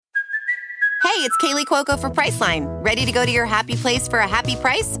Hey, it's Kaylee Cuoco for Priceline. Ready to go to your happy place for a happy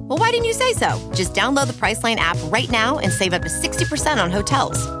price? Well, why didn't you say so? Just download the Priceline app right now and save up to 60% on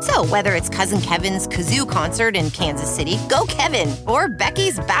hotels. So whether it's Cousin Kevin's Kazoo Concert in Kansas City, go Kevin, or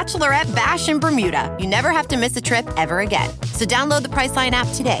Becky's Bachelorette Bash in Bermuda, you never have to miss a trip ever again. So download the Priceline app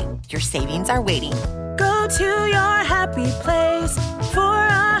today. Your savings are waiting. Go to your happy place for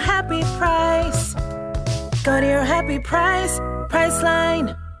a happy price. Go to your happy price,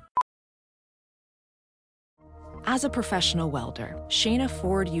 Priceline. As a professional welder, Shayna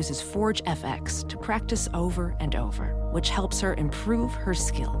Ford uses Forge FX to practice over and over, which helps her improve her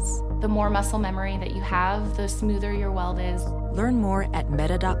skills. The more muscle memory that you have, the smoother your weld is. Learn more at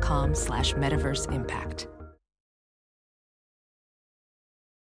meta.com/metaverseimpact.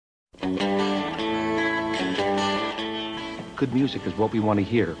 Good music is what we want to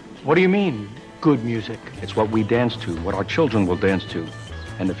hear. What do you mean, good music? It's what we dance to, what our children will dance to.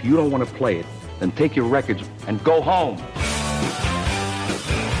 And if you don't want to play it, then take your records and go home.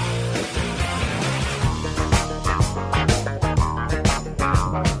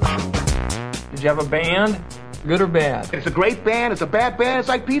 Did you have a band? Good or bad? It's a great band. It's a bad band. It's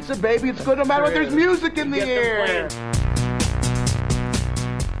like pizza, baby. It's good no matter what. There's music in the air.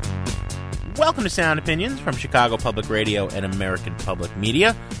 Welcome to Sound Opinions from Chicago Public Radio and American Public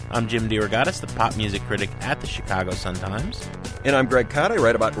Media. I'm Jim DeRogatis, the pop music critic at the Chicago Sun-Times. And I'm Greg Kot. I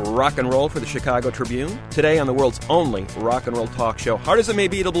write about rock and roll for the Chicago Tribune. Today on the world's only rock and roll talk show, hard as it may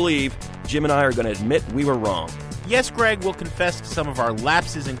be to believe, Jim and I are going to admit we were wrong. Yes, Greg will confess to some of our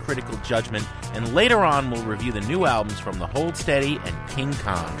lapses in critical judgment, and later on we'll review the new albums from The Hold Steady and King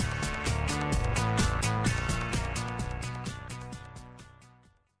Kong.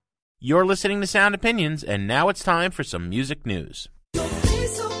 You're listening to Sound Opinions, and now it's time for some music news.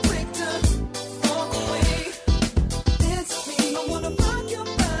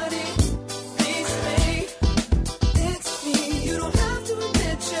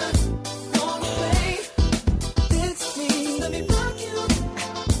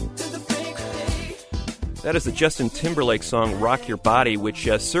 That is the Justin Timberlake song Rock Your Body, which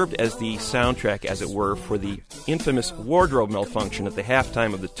served as the soundtrack, as it were, for the infamous wardrobe malfunction at the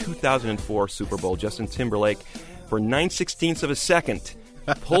halftime of the 2004 Super Bowl. Justin Timberlake, for 9/16 of a second,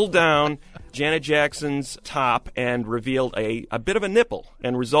 pulled down Janet Jackson's top and revealed a bit of a nipple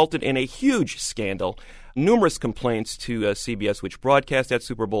and resulted in a huge scandal. Numerous complaints to CBS, which broadcast that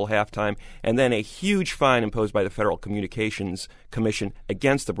Super Bowl halftime, and then a huge fine imposed by the Federal Communications Commission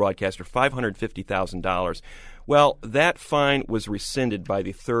against the broadcaster, $550,000. Well, that fine was rescinded by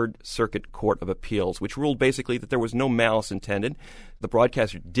the Third Circuit Court of Appeals, which ruled basically that there was no malice intended. The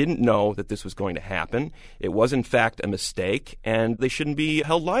broadcaster didn't know that this was going to happen. It was, in fact, a mistake, and they shouldn't be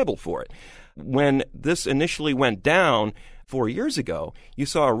held liable for it. When this initially went down 4 years ago, you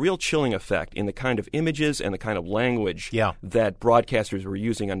saw a real chilling effect in the kind of images and the kind of language that broadcasters were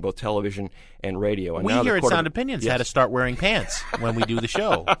using on both television and radio. And we now here at Sound Opinions had to start wearing pants when we do the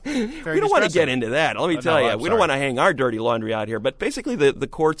show. We don't want to get into that. Let me tell you, we don't want to hang our dirty laundry out here. But basically, the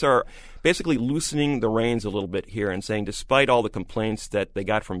courts are basically loosening the reins a little bit here and saying, despite all the complaints that they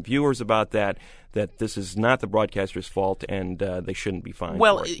got from viewers about that this is not the broadcaster's fault and they shouldn't be fined.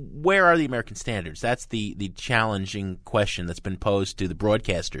 Well, for it. Where are the American standards? That's the challenging question that's been posed to the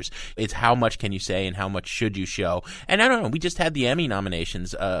broadcasters. It's how much can you say and how much should you show? And I don't know. We just had the Emmy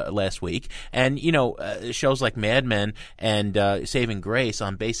nominations last week, and shows like Mad Men and Saving Grace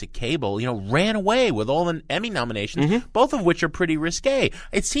on basic cable, ran away with all the Emmy nominations, both of which are pretty risque.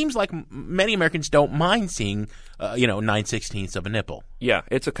 It seems like many Americans don't mind seeing 9/16 of a nipple. Yeah,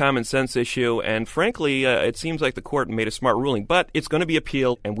 it's a common sense issue, and frankly, it seems like the court made a smart ruling, but it's going to be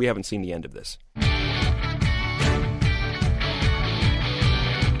appealed, and we haven't seen the end of this.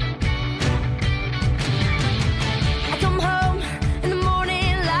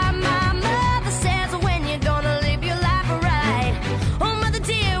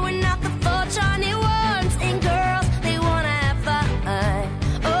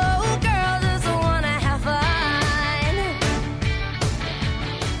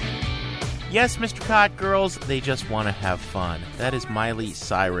 Yes, Mr. Kot, girls, they just want to have fun. That is Miley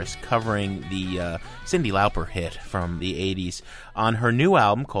Cyrus covering the Cyndi Lauper hit from the 80s on her new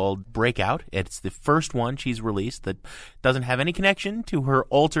album called Breakout. It's the first one she's released that doesn't have any connection to her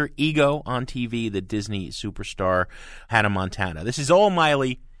alter ego on TV, the Disney superstar Hannah Montana. This is all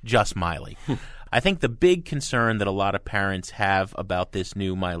Miley, just Miley. I think the big concern that a lot of parents have about this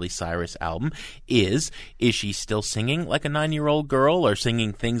new Miley Cyrus album is she still singing like a 9-year-old girl or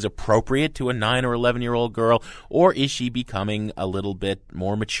singing things appropriate to a 9 or 11-year-old girl, or is she becoming a little bit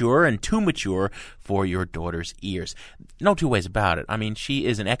more mature and too mature for your daughter's ears. No two ways about it. I mean, she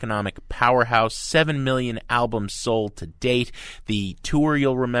is an economic powerhouse. 7 million albums sold to date. The tour,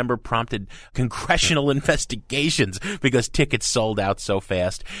 you'll remember, prompted congressional investigations because tickets sold out so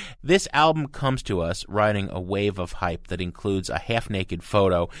fast. This album comes to us riding a wave of hype that includes a half-naked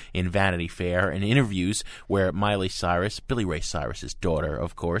photo in Vanity Fair and interviews where Miley Cyrus, Billy Ray Cyrus's daughter,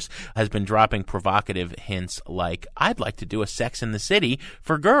 of course, has been dropping provocative hints like, I'd like to do a Sex in the City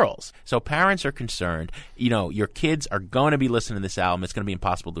for girls. So parents are concerned. You know, your kids are going to be listening to this album. It's going to be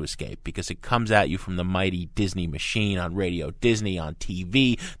impossible to escape because it comes at you from the mighty Disney machine on Radio Disney, on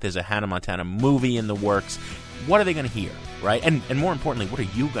TV. There's a Hannah Montana movie in the works. What are they going to hear, right? And more importantly, what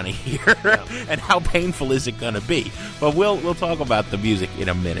are you going to hear? And how painful is it going to be? But we'll talk about the music in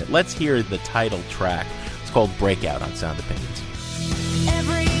a minute. Let's hear the title track. It's called Breakout on Sound Opinions.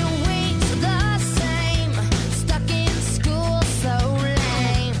 Every week's the same. Stuck in school, so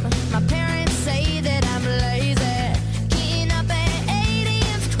lame. My parents say that I'm lazy. Getting up at 8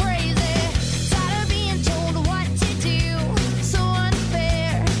 a.m.'s crazy. Tired of being told what to do. So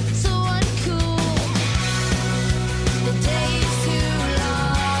unfair, so uncool. The day's too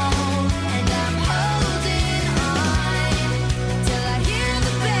long, and I'm holding on till I hear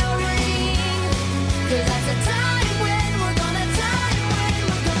the bell ring. 'Cause that's the time when we're gonna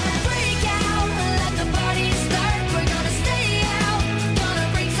break out, let the party start. We're gonna stay out, gonna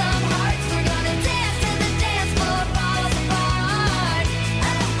break some hearts. We're gonna dance till the dance floor falls apart.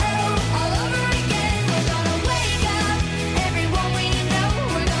 Oh, all over again. We're gonna wake up everyone we know.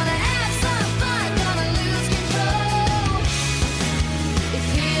 We're gonna have some fun, gonna lose control. It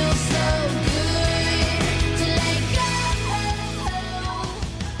feels so good to let go.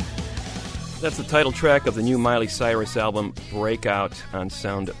 That's the title track of the new Miley Cyrus album, Breakout, on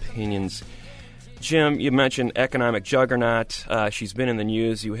Sound Opinions. Jim, you mentioned economic juggernaut. She's been in the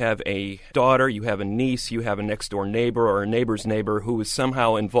news. You have a daughter, you have a niece, you have a next-door neighbor or a neighbor's neighbor who is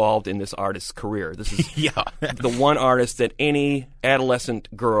somehow involved in this artist's career. This is the one artist that any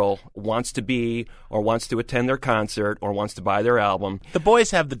adolescent girl wants to be or wants to attend their concert or wants to buy their album. The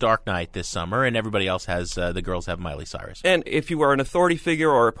boys have The Dark Knight this summer, and everybody else has, the girls have Miley Cyrus. And if you are an authority figure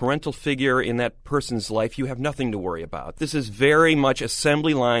or a parental figure in that person's life, you have nothing to worry about. This is very much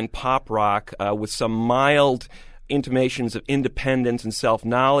assembly line pop rock with some mild intimations of independence and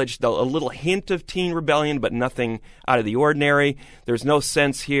self-knowledge, a little hint of teen rebellion, but nothing out of the ordinary. There's no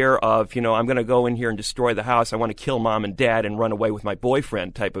sense here of, I'm going to go in here and destroy the house. I want to kill mom and dad and run away with my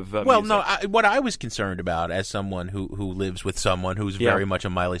boyfriend type of Well, music. no, what I was concerned about as someone who lives with someone who's very much a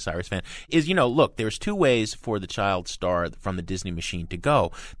Miley Cyrus fan is, look, there's two ways for the child star from the Disney machine to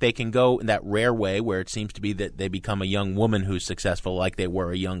go. They can go in that rare way where it seems to be that they become a young woman who's successful like they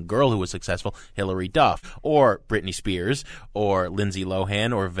were a young girl who was successful, Hilary Duff, or Britney Spears, or Lindsay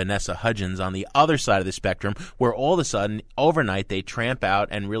Lohan, or Vanessa Hudgens on the other side of the spectrum, where all of a sudden, overnight, they tramp out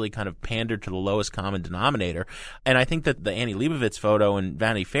and really kind of pander to the lowest common denominator. And I think that the Annie Leibovitz photo in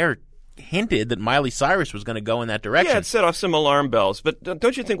Vanity Fair hinted that Miley Cyrus was going to go in that direction. Yeah, it set off some alarm bells. But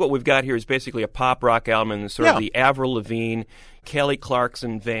don't you think what we've got here is basically a pop rock album in sort of the Avril Lavigne, Kelly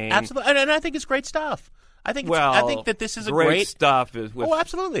Clarkson vein? Absolutely. And I think it's great stuff. I think that this is a great stuff.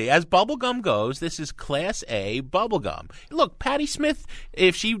 Absolutely. As bubblegum goes, this is Class A bubblegum. Look, Patti Smith,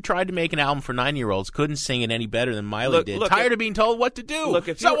 if she tried to make an album for 9-year-olds, couldn't sing it any better than Miley did. Tired of being told what to do.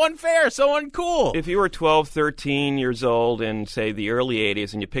 So unfair, so uncool. If you were 12, 13 years old in, say, the early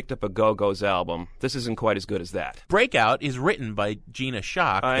 80s and you picked up a Go-Go's album, this isn't quite as good as that. Breakout is written by Gina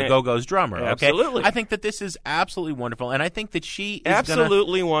Schock, the Go-Go's drummer. Absolutely. Okay? I think that this is absolutely wonderful, and I think that she is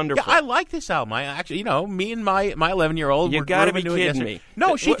absolutely wonderful. Yeah, I like this album. I actually, me and my 11-year-old. You got to be kidding me.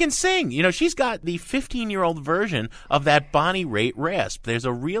 No, she can sing. She's got the 15-year-old version of that Bonnie Raitt rasp. There's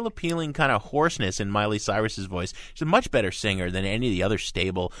a real appealing kind of hoarseness in Miley Cyrus's voice. She's a much better singer than any of the other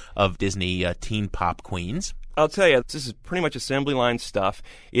stable of Disney teen pop queens. I'll tell you, this is pretty much assembly line stuff.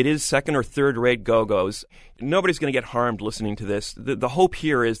 It is second or third rate Go-Go's. Nobody's going to get harmed listening to this. The hope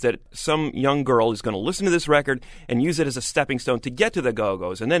here is that some young girl is going to listen to this record and use it as a stepping stone to get to the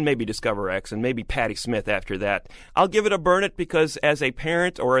Go-Go's and then maybe discover X and maybe Patti Smith after that. I'll give it a burn it because as a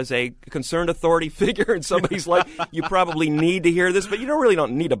parent or as a concerned authority figure in somebody's life, you probably need to hear this, but you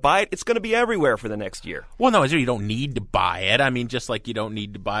don't need to buy it. It's going to be everywhere for the next year. Well, no, you don't need to buy it. I mean, just like you don't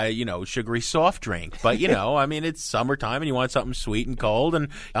need to buy, sugary soft drink. But, I mean, it's summertime and you want something sweet and cold, and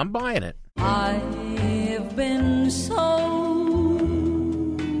I'm buying it. I've been so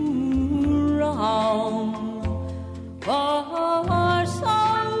wrong for so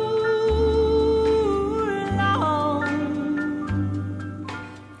long.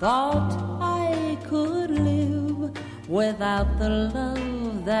 Thought I could live without the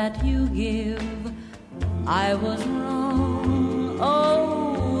love that you give. I was wrong,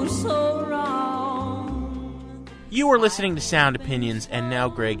 oh, so wrong. You are listening to Sound Opinions, and now,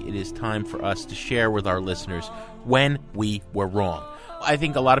 Greg, it is time for us to share with our listeners when we were wrong. I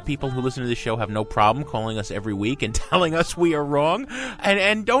think a lot of people who listen to this show have no problem calling us every week and telling us we are wrong.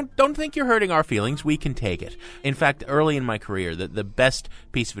 And don't think you're hurting our feelings. We can take it. In fact, early in my career, the best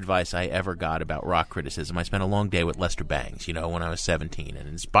piece of advice I ever got about rock criticism, I spent a long day with Lester Bangs, when I was 17, and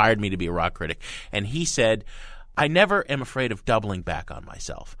inspired me to be a rock critic. And he said, I never am afraid of doubling back on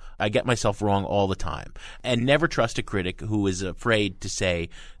myself. I get myself wrong all the time. And never trust a critic who is afraid to say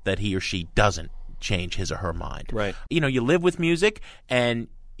that he or she doesn't change his or her mind. Right. You live with music, and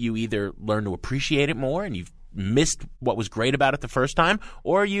you either learn to appreciate it more and you've missed what was great about it the first time,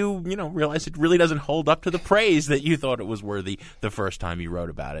 or you realize it really doesn't hold up to the praise that you thought it was worthy the first time you wrote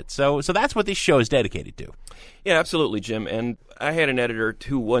about it. So that's what this show is dedicated to. Yeah, absolutely, Jim. And I had an editor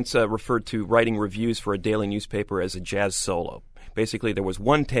who once referred to writing reviews for a daily newspaper as a jazz solo. Basically, there was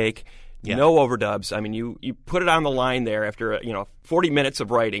one take, no overdubs. I mean, you put it on the line there after 40 minutes of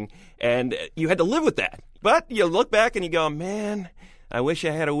writing, and you had to live with that. But you look back and you go, man, I wish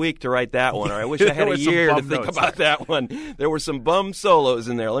I had a week to write that one, or I wish I had a year to think about that one. There were some bum solos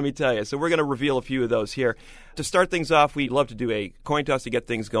in there, let me tell you. So we're going to reveal a few of those here. To start things off, we'd love to do a coin toss to get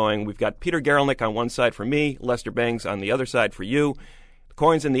things going. We've got Peter Garelnick on one side for me, Lester Bangs on the other side for you. The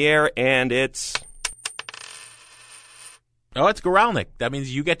coin's in the air, and it's... Oh, it's Garelnick. That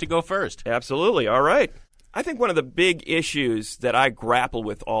means you get to go first. Absolutely. All right. I think one of the big issues that I grapple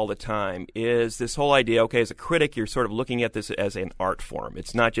with all the time is this whole idea, okay, as a critic, you're sort of looking at this as an art form.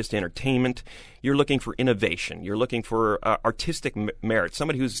 It's not just entertainment. You're looking for innovation. You're looking for artistic merit,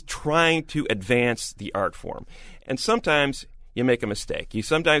 somebody who's trying to advance the art form. And sometimes you make a mistake. You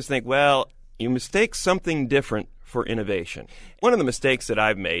sometimes think, well, you mistake something different for innovation. One of the mistakes that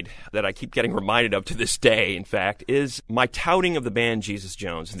I've made, that I keep getting reminded of to this day, in fact, is my touting of the band Jesus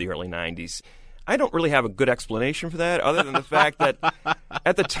Jones in the early 90s. I don't really have a good explanation for that, other than the fact that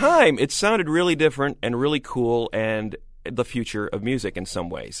at the time it sounded really different and really cool and the future of music in some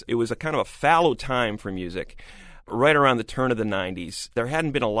ways. It was a kind of a fallow time for music. Right around the turn of the 90s, there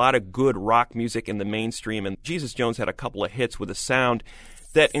hadn't been a lot of good rock music in the mainstream, and Jesus Jones had a couple of hits with a sound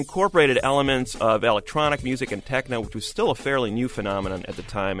that incorporated elements of electronic music and techno, which was still a fairly new phenomenon at the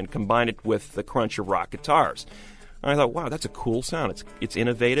time, and combined it with the crunch of rock guitars. And I thought, wow, that's a cool sound. It's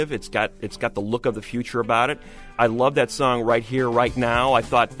innovative. It's got the look of the future about it. I love that song Right Here, Right Now. I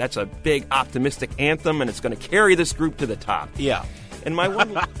thought that's a big optimistic anthem, and it's going to carry this group to the top. Yeah. And my one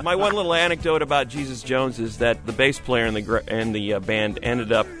little anecdote about Jesus Jones is that the bass player in the band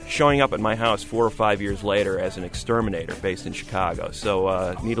ended up showing up at my house 4 or 5 years later as an exterminator based in Chicago.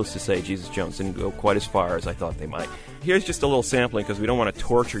 So needless to say, Jesus Jones didn't go quite as far as I thought they might. Here's just a little sampling because we don't want to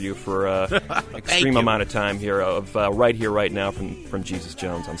torture you for an extreme amount of time here of Right Here, Right Now from Jesus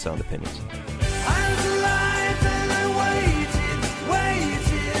Jones on Sound Opinions.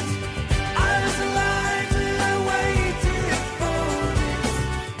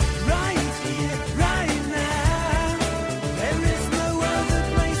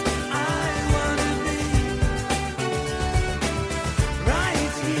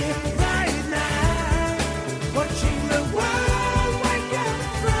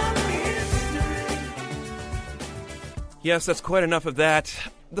 Yes, that's quite enough of that.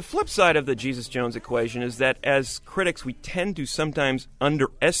 The flip side of the Jesus Jones equation is that as critics, we tend to sometimes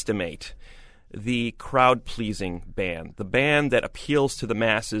underestimate the crowd-pleasing band, the band that appeals to the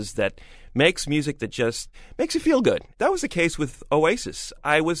masses, that makes music that just makes you feel good. That was the case with Oasis.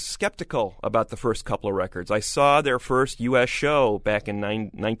 I was skeptical about the first couple of records. I saw their first U.S. show back in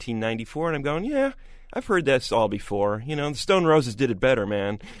 1994, and I'm going, yeah, I've heard this all before. The Stone Roses did it better,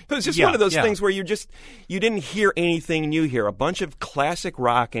 man. It was just one of those things where you didn't hear anything new here. A bunch of classic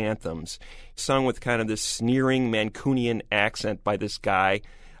rock anthems sung with kind of this sneering Mancunian accent by this guy,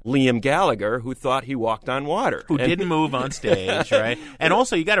 Liam Gallagher, who thought he walked on water. Who didn't move on stage, right? And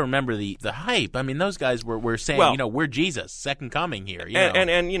also, you got to remember the hype. I mean, those guys were saying, we're Jesus, second coming here.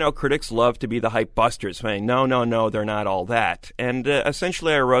 And critics love to be the hype busters, saying, no, they're not all that. And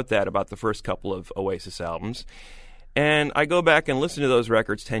essentially, I wrote that about the first couple of Oasis albums. And I go back and listen to those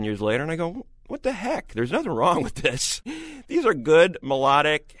records 10 years later, and I go, what the heck? There's nothing wrong with this. These are good,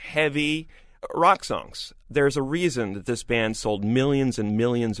 melodic, heavy rock songs. There's a reason that this band sold millions and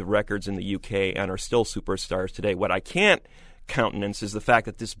millions of records in the UK and are still superstars today. What I can't countenance is the fact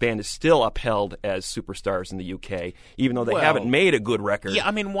that this band is still upheld as superstars in the UK, even though they haven't made a good record. Yeah,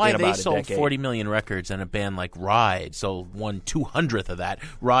 I mean, why they sold decade. 40 million records and a band like Ride sold 1/200th of that?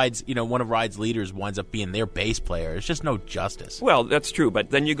 Ride's, one of Ride's leaders winds up being their bass player. It's just no justice. Well, that's true, but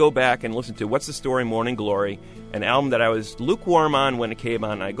then you go back and listen to What's the Story, Morning Glory, an album that I was lukewarm on when it came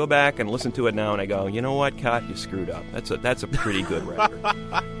on. I go back and listen to it now, and I go, you know what, Cott, you screwed up. That's a pretty good record.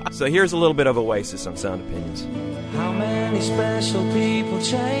 So here's a little bit of Oasis on Sound Opinions. How many special people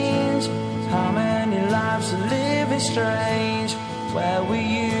change? How many lives are living strange? Where were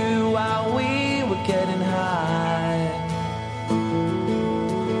you while we were getting high?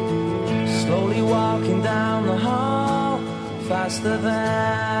 Slowly walking down the hall, faster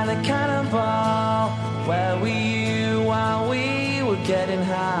than a cannonball. Where were you while we were getting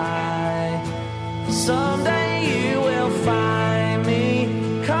high? Someday you will find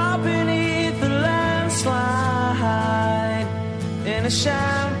me caught beneath the landslide in a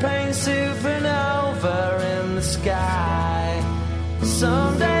champagne supernova in the sky.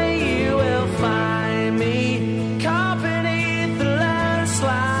 Someday you will find me caught beneath the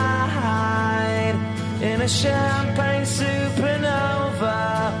landslide in a champagne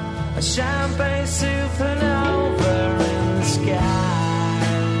supernova, a champagne supernova in the sky.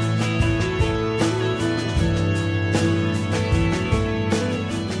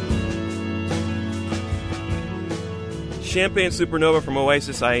 Champagne Supernova from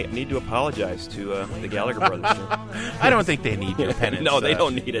Oasis. I need to apologize to the Gallagher brothers. I don't think they need your penance. No, they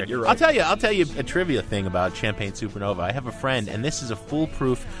don't need it. You're right. I'll tell you a trivia thing about Champagne Supernova. I have a friend, and this is a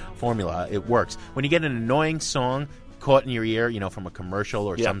foolproof formula. It works. When you get an annoying song caught in your ear, from a commercial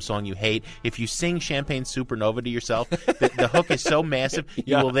or some song you hate, if you sing Champagne Supernova to yourself, the hook is so massive,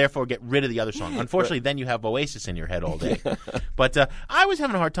 you will therefore get rid of the other song. Unfortunately, then you have Oasis in your head all day. But I was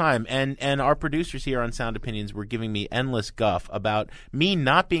having a hard time, and our producers here on Sound Opinions were giving me endless guff about me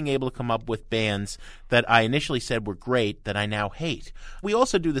not being able to come up with bands that I initially said were great that I now hate. We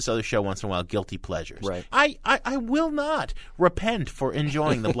also do this other show once in a while, Guilty Pleasures. Right. I will not repent for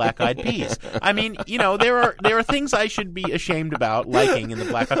enjoying the Black Eyed Peas. I mean, there are things I should be ashamed about liking in the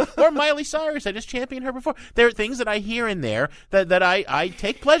Black Eyed, or Miley Cyrus. I just championed her before. There are things that I hear in there that I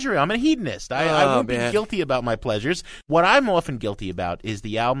take pleasure in. I'm a hedonist. I won't be guilty about my pleasures. What I'm often guilty about is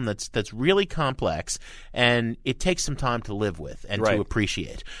the album that's really complex and it takes some time to live with and to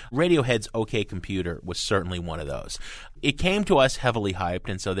appreciate. Radiohead's OK Computer was certainly one of those. It came to us heavily hyped,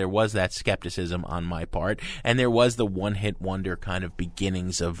 and so there was that skepticism on my part, and there was the one-hit wonder kind of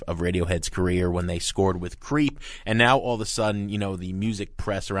beginnings of Radiohead's career when they scored with Creep, and now all of a sudden, the music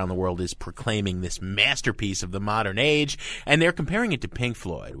press around the world is proclaiming this masterpiece of the modern age, and they're comparing it to Pink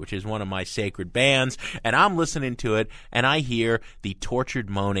Floyd, which is one of my sacred bands, and I'm listening to it, and I hear the tortured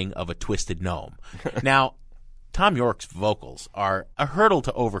moaning of a twisted gnome. Now, Tom York's vocals are a hurdle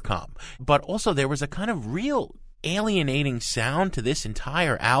to overcome, but also there was a kind of real alienating sound to this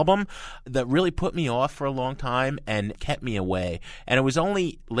entire album that really put me off for a long time and kept me away. And it was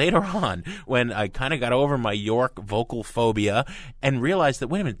only later on when I kind of got over my York vocal phobia and realized that,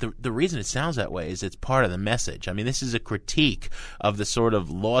 wait a minute, the reason it sounds that way is it's part of the message. I mean, this is a critique of the sort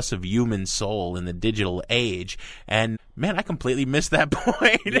of loss of human soul in the digital age. And man, I completely missed that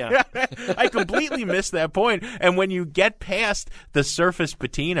point. Yeah. I completely missed that point. And when you get past the surface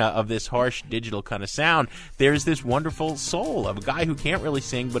patina of this harsh digital kind of sound, there's this wonderful soul of a guy who can't really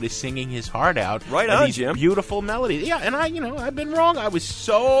sing but is singing his heart out. Right on, these Jim. Beautiful melodies. Yeah, and I've been wrong. I was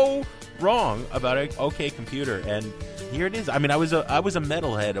so wrong about OK Computer, and here it is. I mean, I was a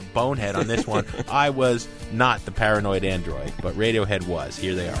metalhead, a bonehead on this one. I was not the paranoid android, but Radiohead was.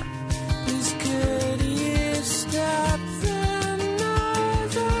 Here they are.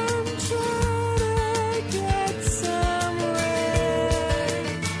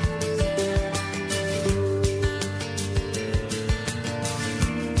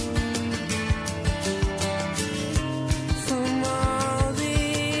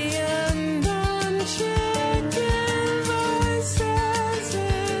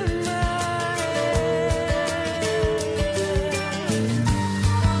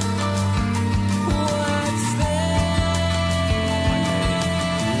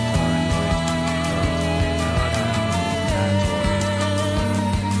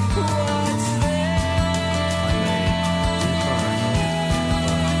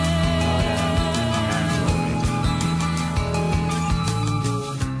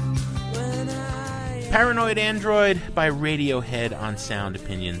 Paranoid Android by Radiohead on Sound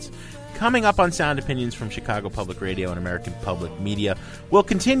Opinions. Coming up on Sound Opinions from Chicago Public Radio and American Public Media, we'll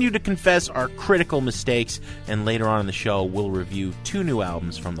continue to confess our critical mistakes, and later on in the show, we'll review 2 new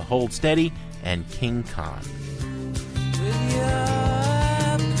albums from The Hold Steady and King Khan.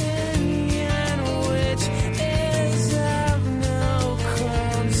 your opinion, which is of no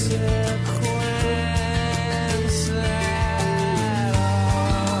consequence at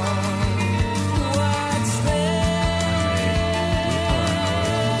all. What's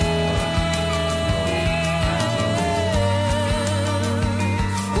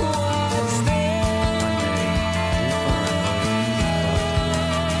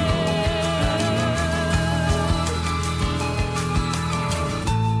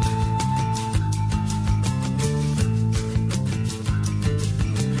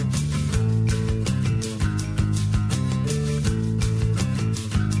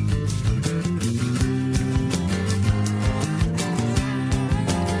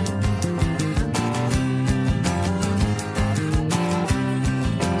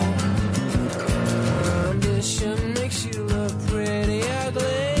condition makes you look pretty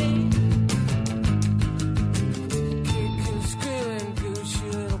ugly. Kick and screaming, goose,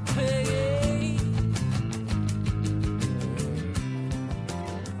 you little piggy.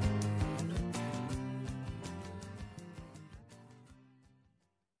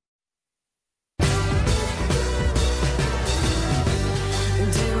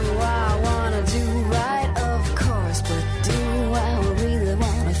 Do I wanna do right? Of course, but do I really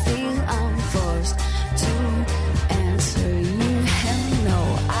wanna feel I'm forced to answer you? Hell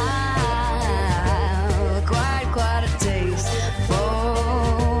no. I've quite a taste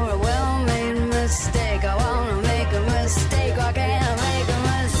for a well-made mistake. I wanna make a mistake. Why can't I make a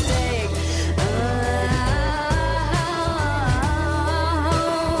mistake?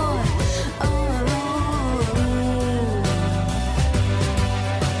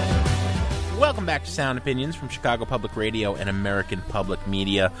 Welcome back to Sound Opinions from Chicago Public Radio and American Public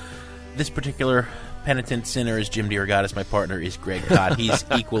Media. This particular penitent sinner is Jim DeRogatis. My partner is Greg Kot. He's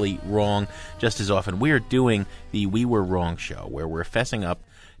equally wrong just as often. We are doing the We Were Wrong show, where we're fessing up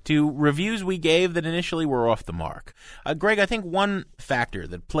to reviews we gave that initially were off the mark. Greg, I think one factor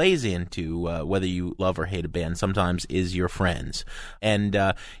that plays into whether you love or hate a band sometimes is your friends. And,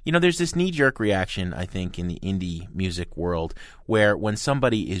 there's this knee-jerk reaction, I think, in the indie music world where when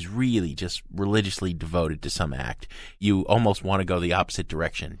somebody is really just religiously devoted to some act, you almost want to go the opposite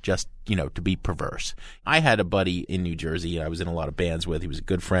direction, just, to be perverse. I had a buddy in New Jersey I was in a lot of bands with. He was a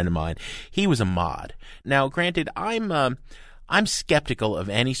good friend of mine. He was a mod. Now, granted, I'm skeptical of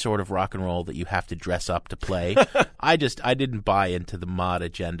any sort of rock and roll that you have to dress up to play. I didn't buy into the mod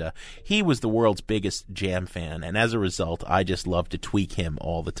agenda. He was the world's biggest Jam fan, and as a result, I just loved to tweak him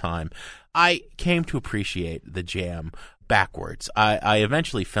all the time. I came to appreciate the Jam backwards. I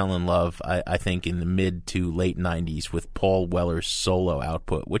eventually fell in love, I think, in the mid to late 90s with Paul Weller's solo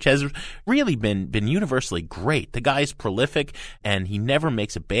output, which has really been universally great. The guy's prolific, and he never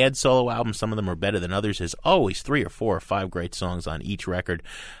makes a bad solo album. Some of them are better than others. There's always 3 or 4 or 5 great songs on each record.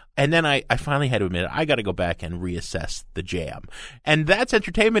 And then I finally had to admit I got to go back and reassess the Jam. And That's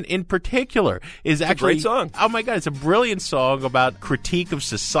Entertainment in particular is actually a great song. Oh my God, it's a brilliant song about critique of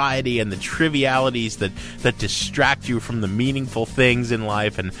society and the trivialities that distract you from the meaningful things in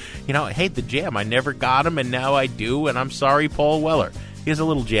life. And, I hate the Jam. I never got him, and now I do, and I'm sorry, Paul Weller. Here's a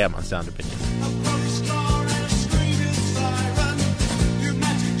little Jam on Sound Opinions.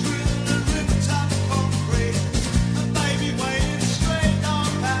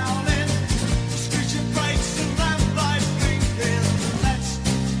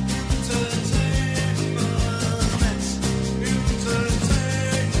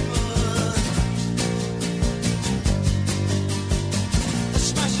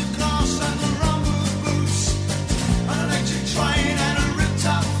 Train and a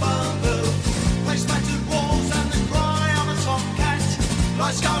rip-top bundle.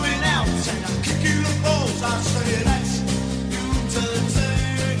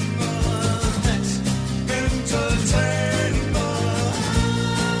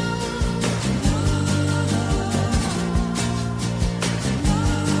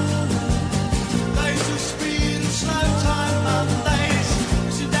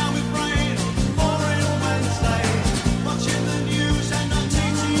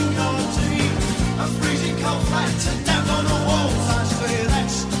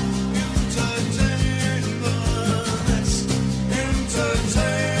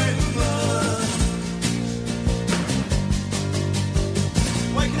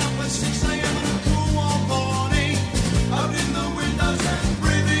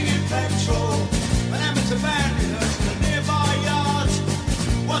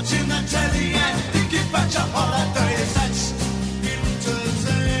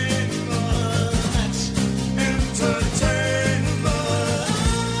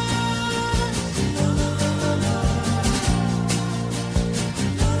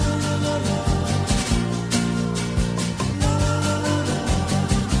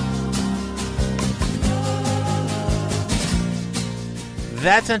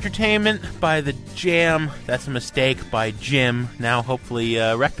 That's Entertainment by The Jam. That's a Mistake by Jim, now hopefully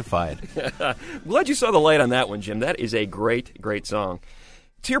rectified. Glad you saw the light on that one, Jim. That is a great, great song.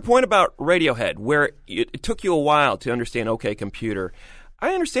 To your point about Radiohead, where it took you a while to understand OK Computer,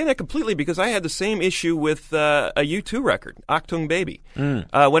 I understand that completely because I had the same issue with a U2 record, Achtung Baby.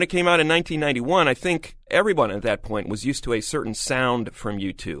 When it came out in 1991, I think everyone at that point was used to a certain sound from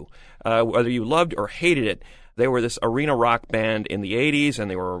U2. Whether you loved or hated it, they were this arena rock band in the 80s,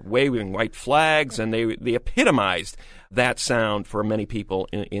 and they were waving white flags, and they epitomized that sound for many people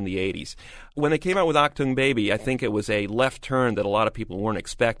in the 80s. When they came out with Achtung Baby, I think it was a left turn that a lot of people weren't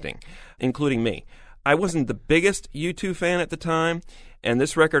expecting, including me. I wasn't the biggest U2 fan at the time, and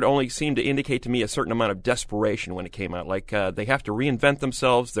this record only seemed to indicate to me a certain amount of desperation when it came out. Like, they have to reinvent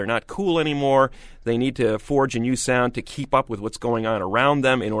themselves. They're not cool anymore. They need to forge a new sound to keep up with what's going on around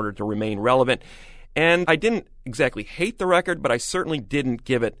them in order to remain relevant. And I didn't exactly hate the record, but I certainly didn't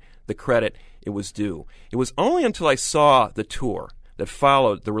give it the credit it was due. It was only until I saw the tour that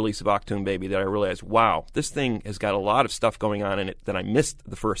followed the release of Achtung Baby that I realized, wow, this thing has got a lot of stuff going on in it that I missed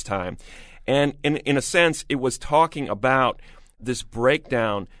the first time. And in a sense, it was talking about this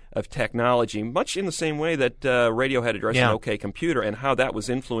breakdown of technology, much in the same way that Radiohead addressed an OK Computer, and how that was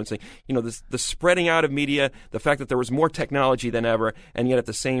influencing, the spreading out of media, the fact that there was more technology than ever, and yet at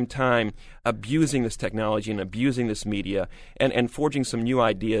the same time abusing this technology and abusing this media, and forging some new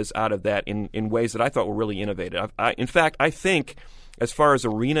ideas out of that in ways that I thought were really innovative. In fact, I think as far as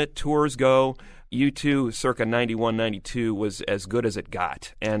arena tours go, U2 circa 91, 92 was as good as it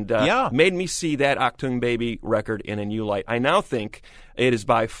got, and made me see that Achtung Baby record in a new light. I now think it is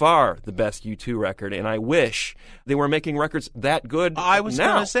by far the best U2 record, and I wish they were making records that good. I was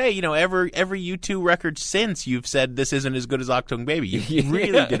going to say, every U2 record since, you've said this isn't as good as Achtung Baby. You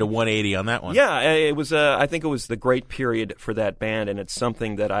really did a 180 on that one. Yeah, it was. I think it was the great period for that band, and it's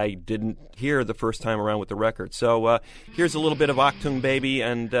something that I didn't hear the first time around with the record. So here's a little bit of Achtung Baby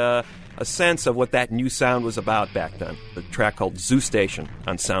and a sense of what that new sound was about back then. The track called Zoo Station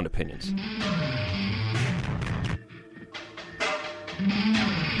on Sound Opinions.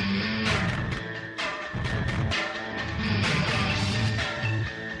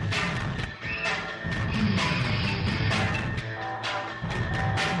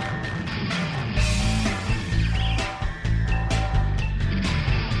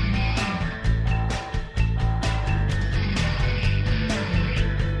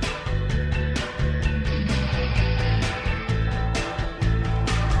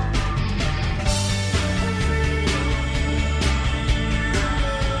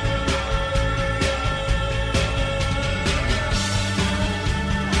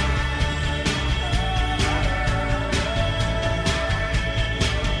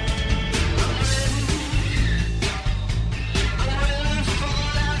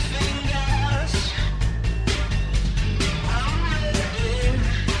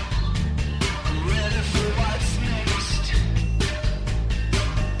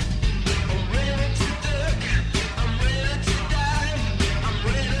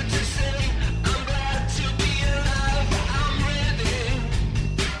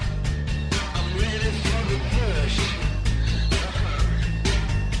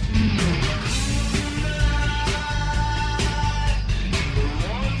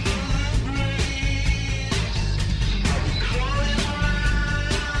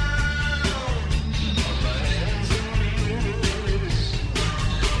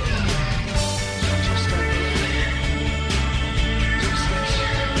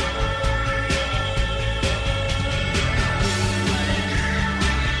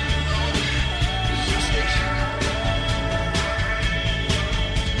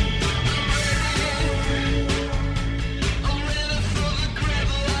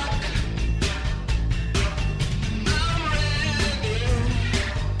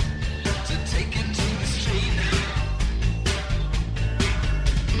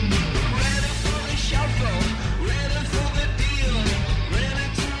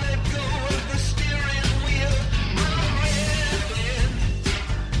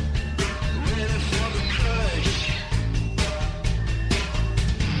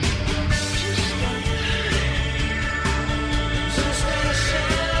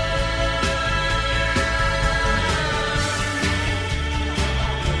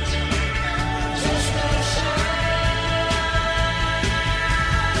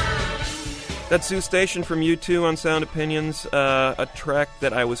 That's Zoo Station from U2 on Sound Opinions, a track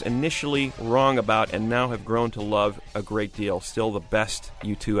that I was initially wrong about and now have grown to love a great deal. Still the best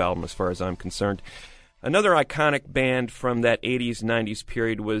U2 album as far as I'm concerned. Another iconic band from that 80s, 90s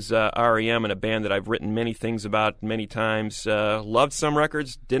period was R.E.M., and a band that I've written many things about many times. Loved some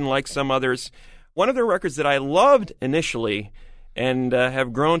records, didn't like some others. One of their records that I loved initially and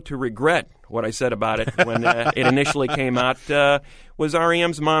have grown to regret what I said about it when it initially came out was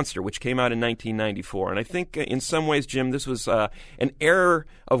R.E.M.'s Monster, which came out in 1994. And I think in some ways, Jim, this was an error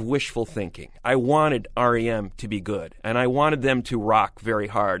of wishful thinking. I wanted R.E.M. to be good, and I wanted them to rock very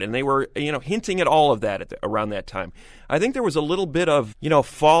hard. And they were, hinting at all of that around that time. I think there was a little bit of,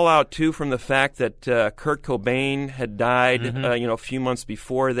 fallout, too, from the fact that Kurt Cobain had died, a few months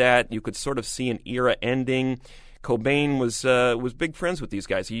before that. You could sort of see an era ending. Cobain was big friends with these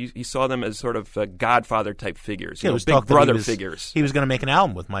guys. He saw them as sort of Godfather type figures, big brother figures. He was going to make an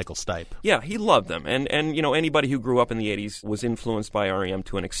album with Michael Stipe. Yeah, he loved them, and anybody who grew up in the '80s was influenced by R.E.M.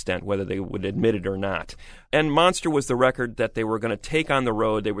 to an extent, whether they would admit it or not. And Monster was the record that they were going to take on the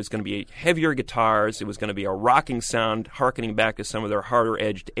road. There was going to be heavier guitars. It was going to be a rocking sound, harkening back to some of their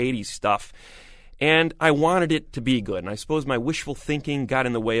harder-edged '80s stuff. And I wanted it to be good, and I suppose my wishful thinking got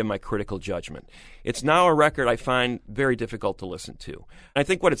in the way of my critical judgment. It's now a record I find very difficult to listen to. And I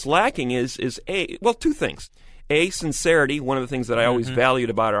think what it's lacking is two things. A, sincerity, one of the things that I always valued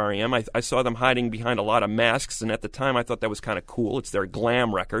about R.E.M. I saw them hiding behind a lot of masks, and at the time I thought that was kind of cool. It's their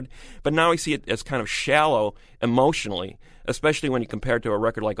glam record. But now I see it as kind of shallow emotionally, especially when you compare it to a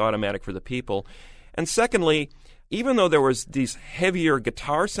record like Automatic for the People. And secondly, even though there was these heavier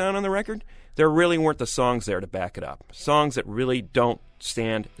guitar sound on the record, there really weren't the songs there to back it up. Songs that really don't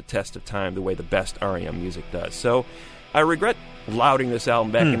stand the test of time the way the best R.E.M. music does. So I regret lauding this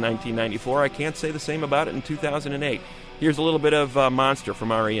album back in 1994. I can't say the same about it in 2008. Here's a little bit of Monster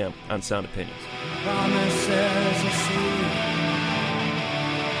from R.E.M. on Sound Opinions. Promises are sweet.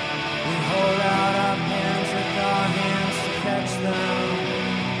 We hold out our hands with our hands to catch them.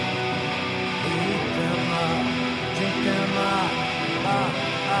 We eat them up, drink them up.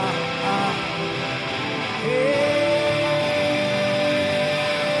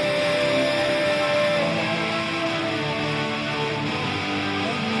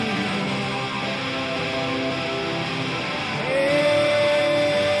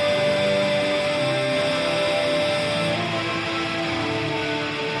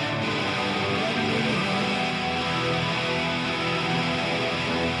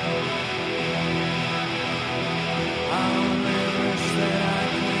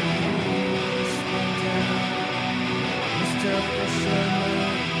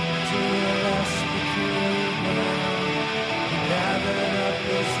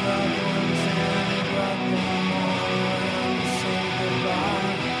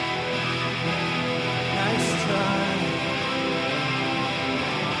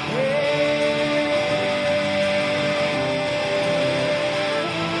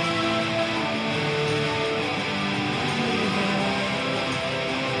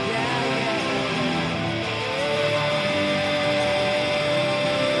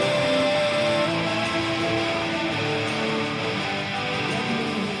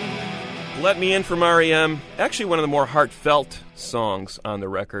 Let Me In from R.E.M., actually one of the more heartfelt songs on the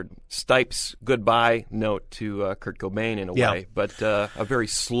record. Stipe's goodbye note to Kurt Cobain in a way, but a very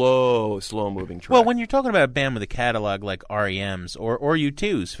slow-moving track. Well, when you're talking about a band with a catalog like R.E.M.'s or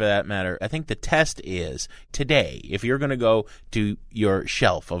U2's for that matter, I think the test is today, if you're going to go to your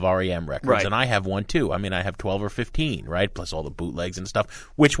shelf of R.E.M. records, and I have one too, I mean, I have 12 or 15, right, plus all the bootlegs and stuff,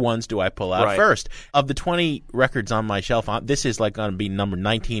 which ones do I pull out first? Of the 20 records on my shelf, this is like going to be number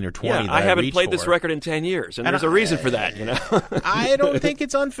 19 or 20 that I haven't played for. This record in 10 years, and there's a reason for that, I don't think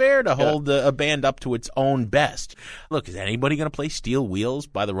it's unfair to hold a band up to its own best. Look, is anybody going to play Steel Wheels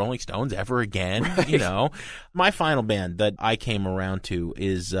by the Rolling Stones ever again? Right. My final band that I came around to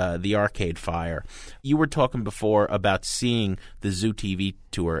is the Arcade Fire. You were talking before about seeing the Zoo TV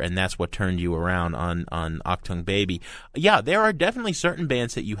tour, and that's what turned you around on Achtung Baby. Yeah, there are definitely certain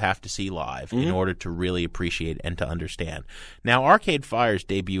bands that you have to see live in order to really appreciate and to understand. Now, Arcade Fire's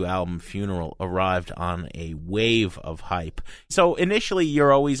debut album, Funeral, arrived on a wave of hype. So initially,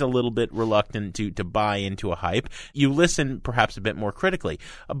 you're always a little bit reluctant to buy into a hype. You listen perhaps a bit more critically.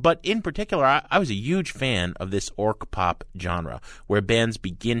 But in particular, I was a huge fan of this orc pop genre, where bands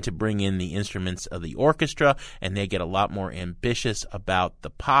begin to bring in the instruments of the orchestra, and they get a lot more ambitious about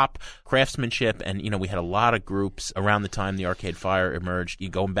about the pop, craftsmanship, and, we had a lot of groups around the time the Arcade Fire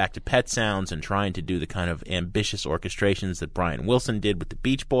emerged, going back to Pet Sounds and trying to do the kind of ambitious orchestrations that Brian Wilson did with the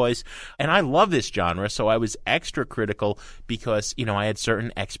Beach Boys. And I love this genre, so I was extra critical because, I had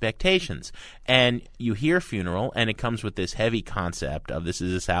certain expectations. And you hear Funeral, and it comes with this heavy concept of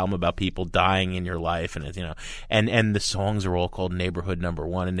this album about people dying in your life, and, and the songs are all called Neighborhood Number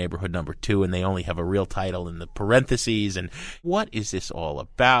 1 and Neighborhood Number 2, and they only have a real title in the parentheses. And what is this all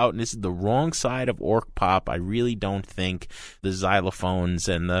about? And this is the wrong side of orc pop. I really don't think the xylophones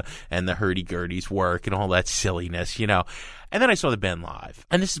and the hurdy-gurdies work and all that silliness, And then I saw the band live.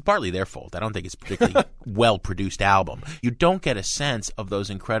 And this is partly their fault. I don't think it's a particularly well-produced album. You don't get a sense of those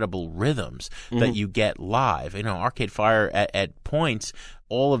incredible rhythms that you get live. Arcade Fire at points,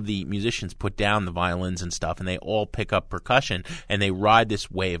 all of the musicians put down the violins and stuff, and they all pick up percussion, and they ride this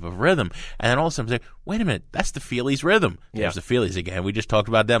wave of rhythm. And then all of a sudden, wait a minute, that's the Feelies rhythm. There's the Feelies again. We just talked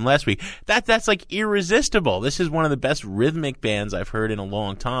about them last week. That's like irresistible. This is one of the best rhythmic bands I've heard in a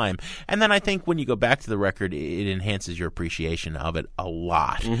long time. And then I think when you go back to the record, it enhances your appreciation of it a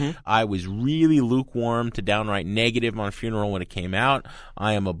lot. I was really lukewarm to downright negative on Funeral when it came out.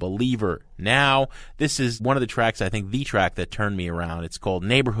 I am a believer now. This is one of the tracks, I think the track that turned me around. It's called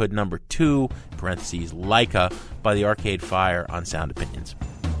Neighborhood Number 2, parentheses, Leica, by the Arcade Fire on Sound Opinions.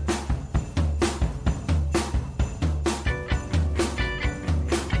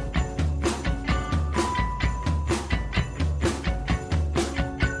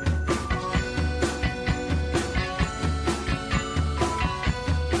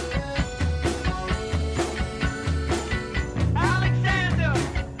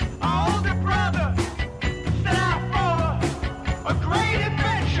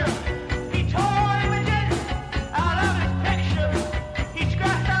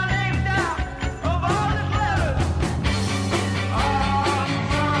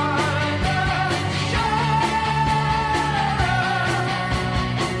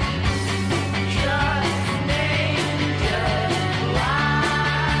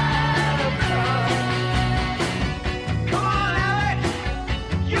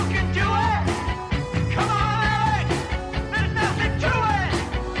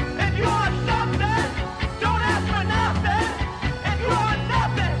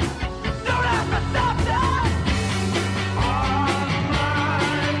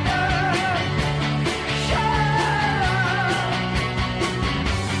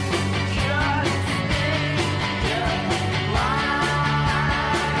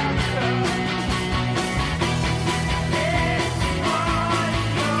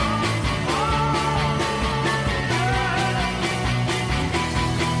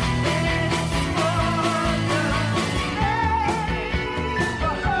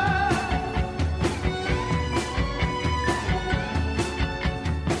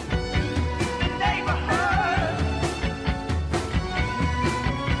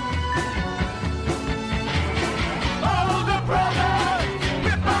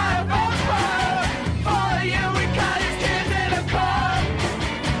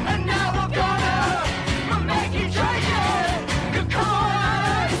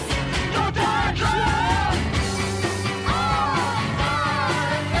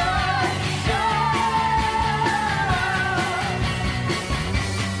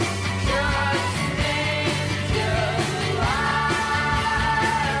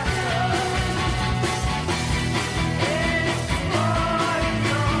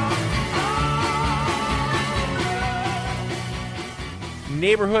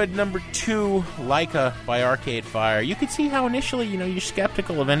 Neighborhood Number 2, Leica by Arcade Fire. You could see how initially, you're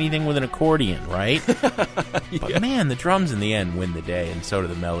skeptical of anything with an accordion, right? But man, the drums in the end win the day, and so do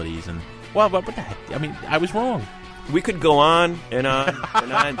the melodies. And what the heck? I mean, I was wrong. We could go on and on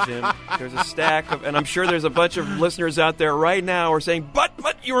and on, Jim. There's a stack of, and I'm sure there's a bunch of listeners out there right now who are saying, but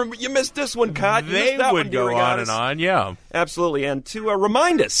you missed this one, Cod. They would go on and on, yeah. Absolutely. And to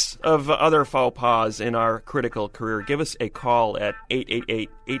remind us of other faux pas in our critical career, give us a call at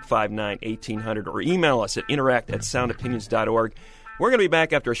 888-859-1800 or email us at interact@soundopinions.org. We're going to be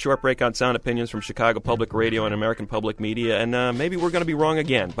back after a short break on Sound Opinions from Chicago Public Radio and American Public Media, and maybe we're going to be wrong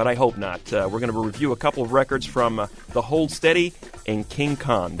again, but I hope not. We're going to review a couple of records from The Hold Steady and King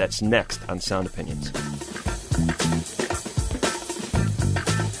Khan. That's next on Sound Opinions.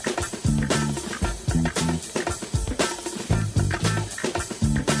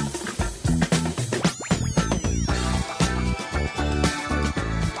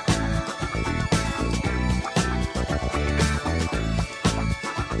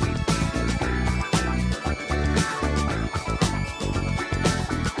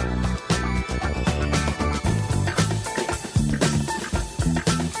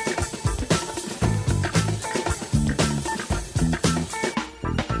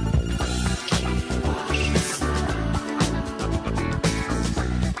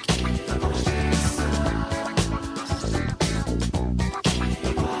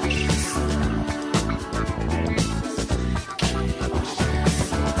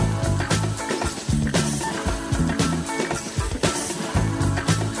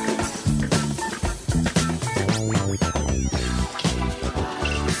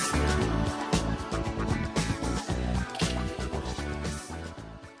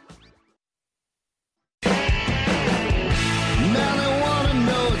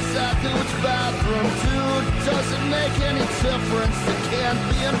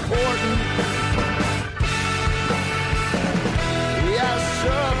 important. Yeah,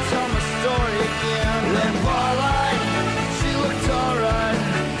 sure, tell my story again. In barlight, she looked alright.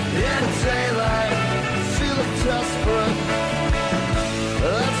 In daylight, she looked desperate.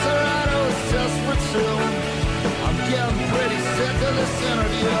 That's alright, I was desperate too. I'm getting pretty sick of this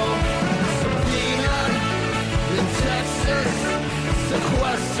interview. Subpoenaed in Texas,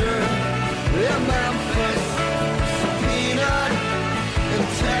 sequestered in Memphis. Subpoenaed in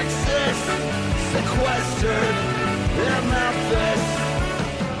Texas, sequestered in Memphis.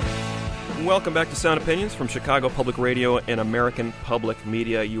 Welcome back to Sound Opinions from Chicago Public Radio and American Public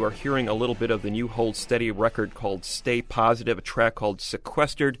Media. You are hearing a little bit of the new Hold Steady record called Stay Positive, a track called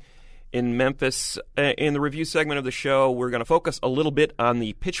Sequestered in Memphis. In the review segment of the show, we're going to focus a little bit on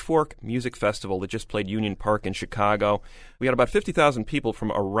the Pitchfork Music Festival that just played Union Park in Chicago. We had about 50,000 people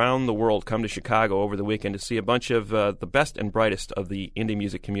from around the world come to Chicago over the weekend to see a bunch of the best and brightest of the indie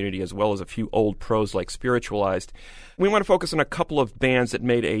music community, as well as a few old pros like Spiritualized. We want to focus on a couple of bands that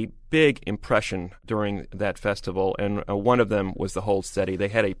made a big impression during that festival, and one of them was the Hold Steady. They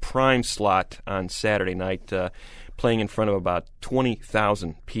had a prime slot on Saturday night, playing in front of about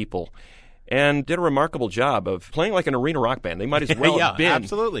 20,000 people, and did a remarkable job of playing like an arena rock band. They might as well have been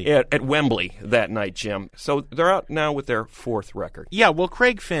absolutely. At Wembley that night, Jim. So they're out now with their fourth record. Yeah, well,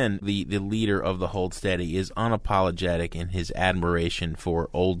 Craig Finn, the leader of the Hold Steady, is unapologetic in his admiration for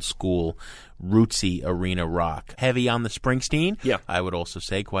old school, rootsy arena rock. Heavy on the Springsteen. Yeah. I would also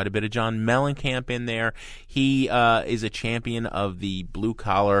say quite a bit of John Mellencamp in there. He is a champion of the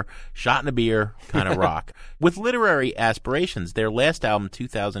blue-collar, shot in a beer kind of rock. With literary aspirations, their last album,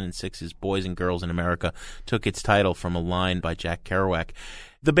 2006's Boys and Girls in America, took its title from a line by Jack Kerouac.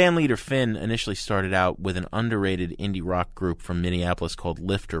 The band leader Finn initially started out with an underrated indie rock group from Minneapolis called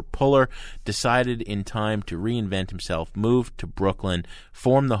Lifter Puller, decided in time to reinvent himself, moved to Brooklyn,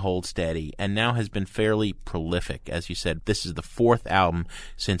 formed the Hold Steady, and now has been fairly prolific. As you said, this is the fourth album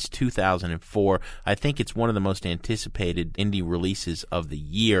since 2004. I think it's one of the most anticipated indie releases of the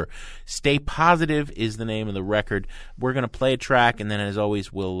year. Stay Positive is the name of the record. We're going to play a track, and then as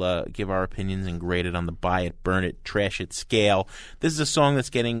always, we'll give our opinions and grade it on the buy it, burn it, trash it scale. This is a song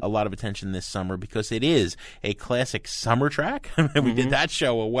that's getting a lot of attention this summer because it is a classic summer track. We did that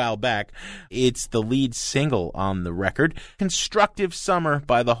show a while back. It's the lead single on the record, Constructive Summer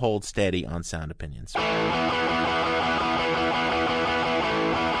by the Hold Steady on Sound Opinions.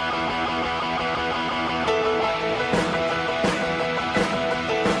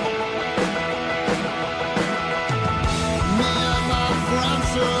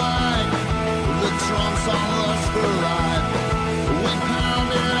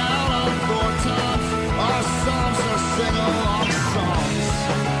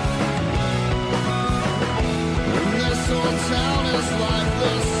 Town is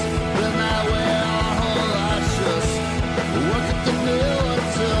lifeless, been that way our whole lives. Just work at the mill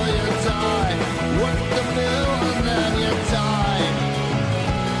until you die. Work at the mill and then you die.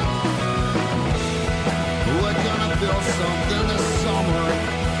 We're gonna build something this summer.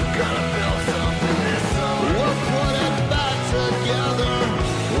 Gonna build something this summer. We'll put it back together.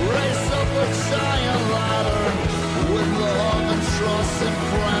 Race up a giant ladder with love and trust and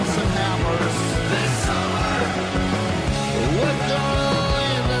friends and hammers. This summer. We're gonna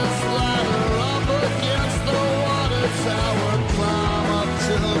lay this ladder up against the water tower, climb up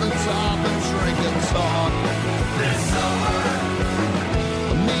to the top and drink and talk. This summer,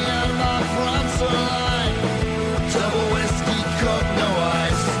 me and my friends are like double whiskey, coke, no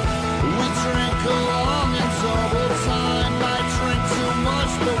ice. We drink along in double time, might drink too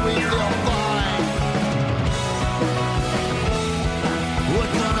much, but we feel fine.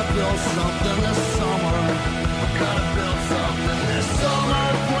 We're gonna build something this summer. We're gonna build something this summer.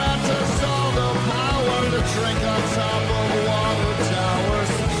 Grant us all the power to drink on top of water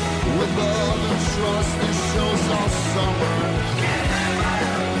towers with love and trust and shows all summer.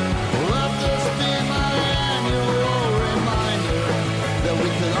 Let this be my annual reminder that we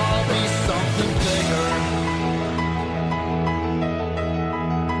can all be something bigger.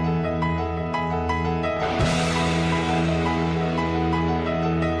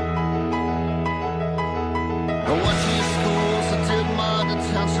 I went to your schools, I did my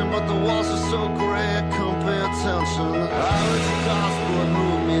detention, but the walls are so gray I couldn't pay attention. I heard your gospel, it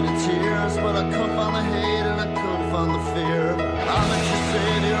moved me to tears, but I couldn't find the hate and I couldn't find the fear. I met your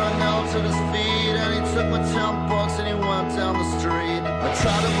savior, I knelt at his feet, and he took my $10 and he went down the street. I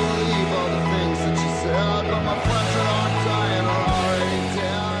tried to believe all the things that you said, but my friends that aren't dying are already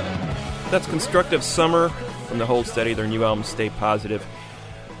dead. That's Constructive Summer from the Hold Steady, their new album, Stay Positive.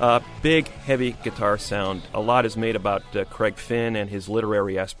 Big, heavy guitar sound. A lot is made about Craig Finn and his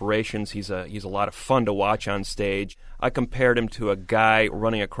literary aspirations. He's a lot of fun to watch on stage. I compared him to a guy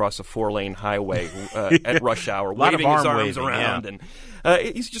running across a 4-lane highway at rush hour, waving his arms around. Yeah.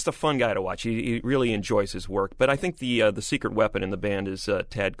 And he's just a fun guy to watch. He really enjoys his work. But I think the secret weapon in the band is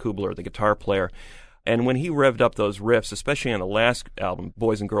Tad Kubler, the guitar player. And when he revved up those riffs, especially on the last album,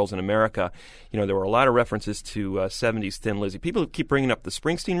 Boys and Girls in America, there were a lot of references to 70s Thin Lizzy. People keep bringing up the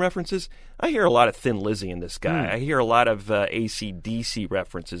Springsteen references. I hear a lot of Thin Lizzy in this guy. I hear a lot of AC/DC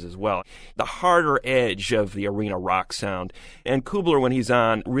references as well. The harder edge of the arena rock sound. And Kubler, when he's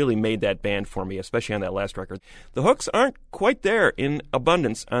on, really made that band for me, especially on that last record. The hooks aren't quite there in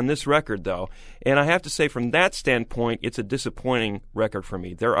abundance on this record, though. And I have to say, from that standpoint, it's a disappointing record for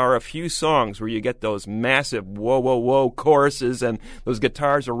me. There are a few songs where you get those massive whoa, whoa, whoa choruses and those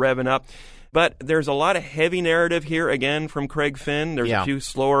guitars are revving up. But there's a lot of heavy narrative here, again, from Craig Finn. There's a few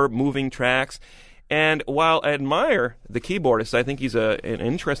slower moving tracks. And while I admire the keyboardist, I think he's an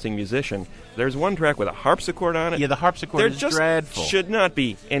interesting musician, there's one track with a harpsichord on it. Yeah, the harpsichord is dreadful. There should not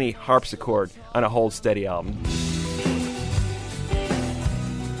be any harpsichord on a Hold Steady album.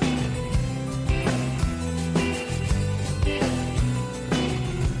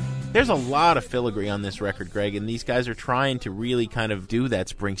 There's a lot of filigree on this record, Greg, and these guys are trying to really kind of do that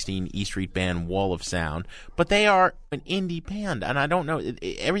Springsteen E Street Band wall of sound, but they are an indie band, and I don't know,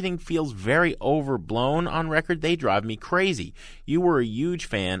 everything feels very overblown on record. They drive me crazy. You were a huge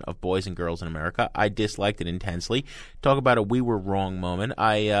fan of Boys and Girls in America. I disliked it intensely. Talk about a we were wrong moment.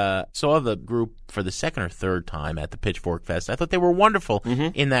 I saw the group for the second or third time at the Pitchfork Fest. I thought they were wonderful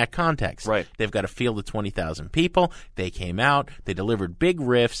in that context. Right. They've got a field of 20,000 people. They came out, they delivered big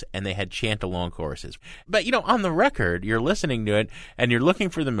riffs, and they had chant-along choruses. But, on the record, you're listening to it, and you're looking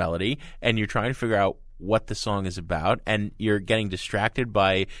for the melody, and you're trying to figure out what the song is about, and you're getting distracted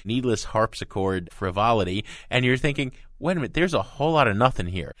by needless harpsichord frivolity, and you're thinking, wait a minute, there's a whole lot of nothing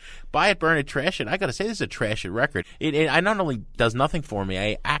here. Buy it, burn it, trash it. I got to say, this is a trash it record. It not only does nothing for me,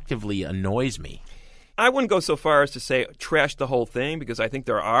 it actively annoys me. I wouldn't go so far as to say trash the whole thing, because I think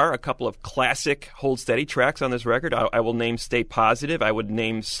there are a couple of classic Hold Steady tracks on this record. I will name Stay Positive. I would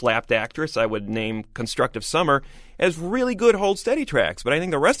name Slapped Actress. I would name Constructive Summer as really good Hold Steady tracks, but I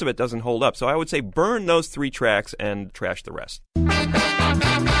think the rest of it doesn't hold up. So I would say burn those 3 tracks and trash the rest.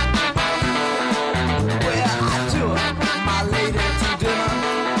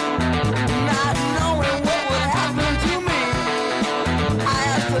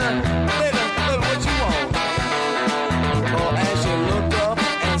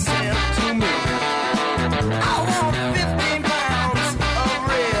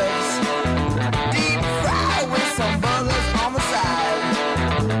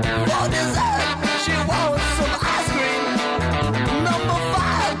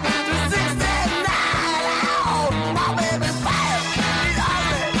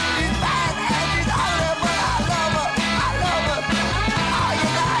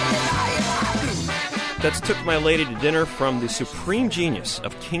 That's Took My Lady to Dinner from the supreme genius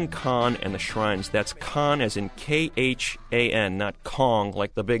of King Khan and the Shrines. That's Khan as in Khan, not Kong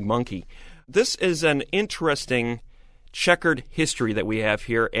like the big monkey. This is an interesting checkered history that we have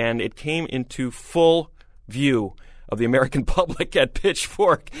here, and it came into full view of the American public at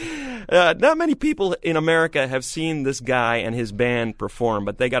Pitchfork. Not many people in America have seen this guy and his band perform,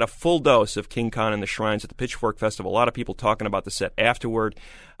 but they got a full dose of King Khan and the Shrines at the Pitchfork Festival. A lot of people talking about the set afterward.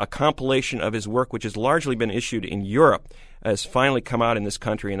 A compilation of his work, which has largely been issued in Europe, has finally come out in this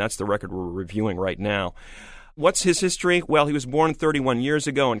country, and that's the record we're reviewing right now. What's his history? Well, he was born 31 years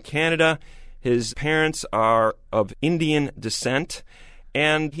ago in Canada. His parents are of Indian descent.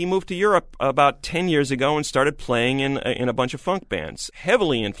 And he moved to Europe about 10 years ago and started playing in a bunch of funk bands,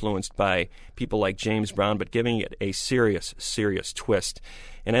 heavily influenced by people like James Brown, but giving it a serious, serious twist.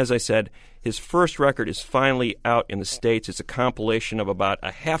 And as I said, his first record is finally out in the States. It's a compilation of about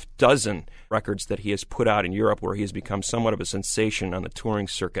a half dozen records that he has put out in Europe, where he has become somewhat of a sensation on the touring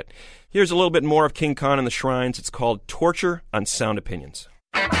circuit. Here's a little bit more of King Khan and the Shrines. It's called Torture on Sound Opinions.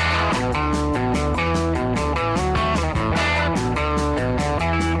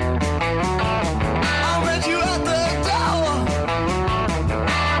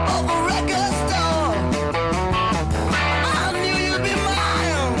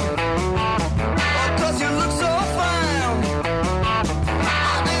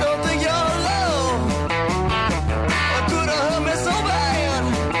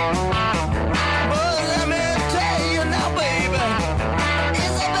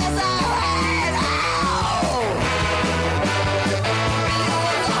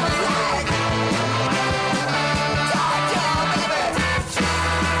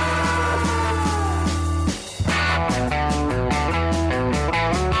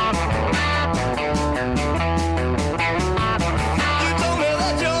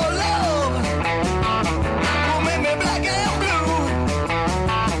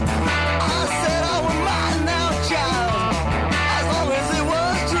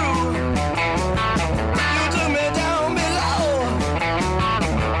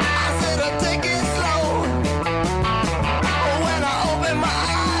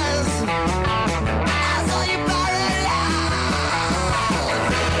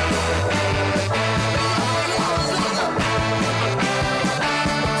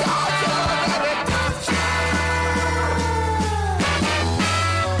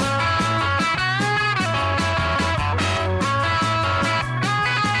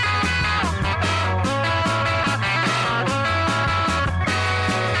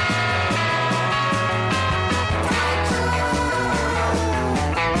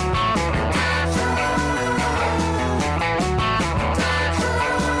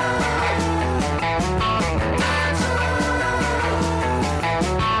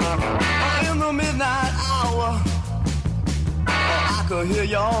 to hear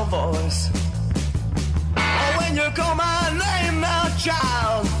your voice. Oh, when you call my name now,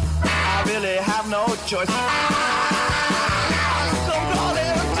 child, I really have no choice. Come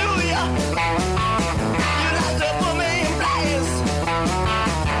calling to you. You like to put me in place.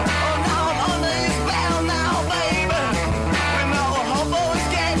 Oh, now I'm under your spell now, baby. With no hope for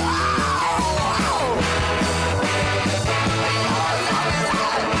escape.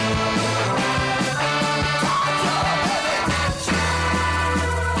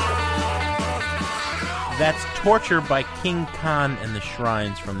 That's Torture by King Khan and the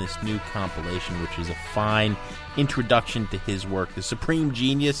Shrines from this new compilation, which is a fine introduction to his work, the supreme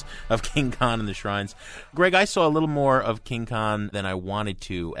genius of King Khan and the Shrines. Greg, I saw a little more of King Khan than I wanted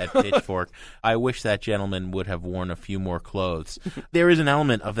to at Pitchfork. I wish that gentleman would have worn a few more clothes. There is an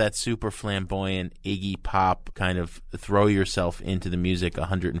element of that super flamboyant Iggy Pop kind of throw yourself into the music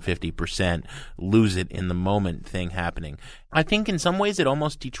 150%, lose it in the moment thing happening. I think in some ways it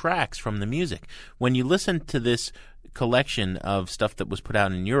almost detracts from the music. When you listen to this collection of stuff that was put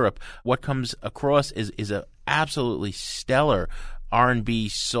out in Europe, what comes across is a absolutely stellar R&B,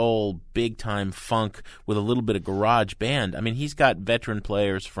 soul, big-time funk with a little bit of garage band. I mean, he's got veteran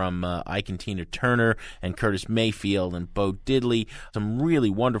players from Ike and Tina Turner and Curtis Mayfield and Bo Diddley, some really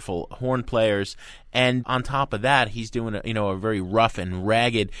wonderful horn players. And on top of that, he's doing a very rough and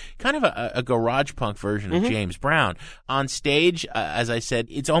ragged, kind of a garage punk version of James Brown. On stage, as I said,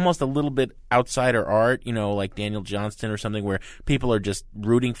 it's almost a little bit outsider art, like Daniel Johnston or something, where people are just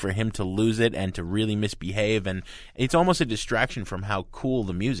rooting for him to lose it and to really misbehave. And it's almost a distraction from how cool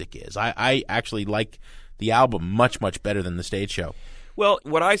the music is. I actually like the album much, much better than the stage show. Well,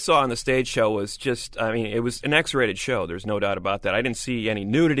 what I saw on the stage show was just, it was an X-rated show. There's no doubt about that. I didn't see any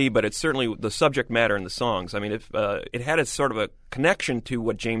nudity, but it's certainly the subject matter in the songs. I mean, it had a sort of a connection to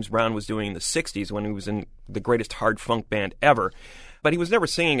what James Brown was doing in the 60s when he was in the greatest hard funk band ever. But he was never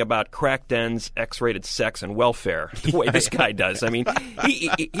singing about crack dens, X-rated sex, and welfare the way this guy does. I mean,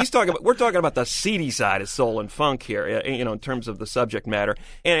 we're talking about the seedy side of soul and funk here, in terms of the subject matter,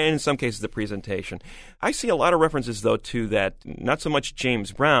 and in some cases the presentation. I see a lot of references, though, to that, not so much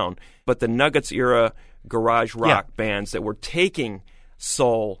James Brown, but the Nuggets era garage rock bands that were taking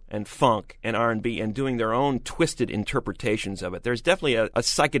soul and funk and R&B and doing their own twisted interpretations of it. There's definitely a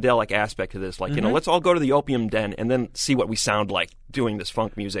psychedelic aspect to this. Like, let's all go to the opium den and then see what we sound like doing this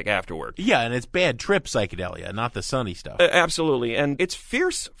funk music afterward. Yeah, and it's bad trip psychedelia, not the sunny stuff. Absolutely, and it's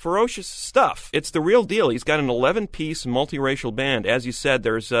fierce, ferocious stuff. It's the real deal. He's got an 11-piece multiracial band. As you said,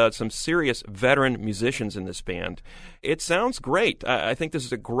 there's some serious veteran musicians in this band. It sounds great. I think this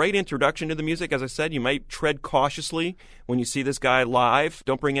is a great introduction to the music. As I said, you might tread cautiously when you see this guy live.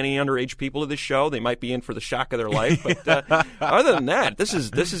 Don't bring any underage people to this show. They might be in for the shock of their life. But other than that, this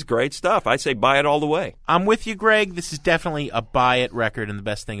is great stuff. I'd say buy it all the way. I'm with you, Greg. This is definitely a buy-it record, and the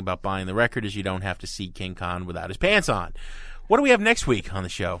best thing about buying the record is you don't have to see King Khan without his pants on. What do we have next week on the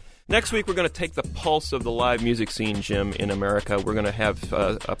show? Next week, we're going to take the pulse of the live music scene, Jim, in America. We're going to have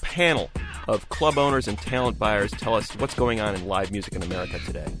a panel of club owners and talent buyers tell us what's going on in live music in America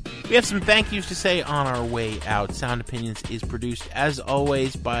today. We have some thank yous to say on our way out. Sound Opinions is produced, as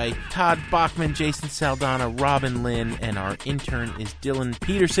always, by Todd Bachman, Jason Saldana, Robin Lynn, and our intern is Dylan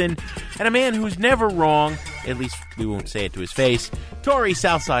Peterson. And a man who's never wrong, at least we won't say it to his face, Tori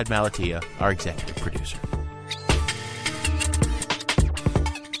Southside Malatia, our executive producer.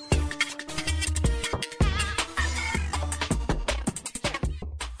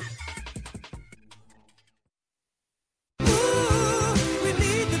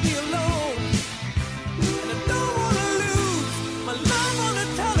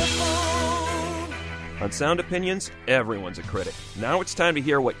 On Sound Opinions, everyone's a critic. Now it's time to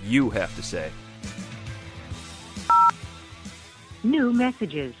hear what you have to say. New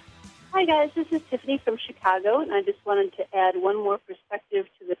messages. Hi guys, this is Tiffany from Chicago, and I just wanted to add one more perspective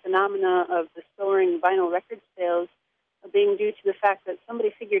to the phenomena of the soaring vinyl record sales being due to the fact that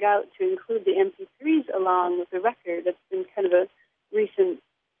somebody figured out to include the MP3s along with the record. That's been kind of a recent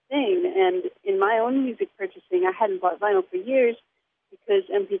thing, and in my own music purchasing, I hadn't bought vinyl for years because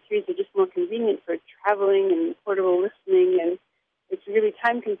MP3s are just more convenient for traveling and portable listening, and it's really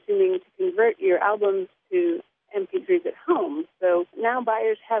time-consuming to convert your albums to MP3s at home. So now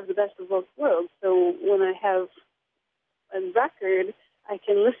buyers have the best of both worlds. So when I have a record, I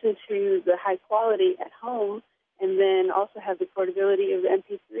can listen to the high quality at home and then also have the portability of the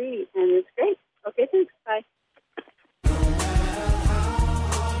MP3, and it's great. Okay, thanks. Bye.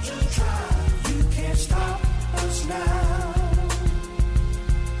 You can't stop us now.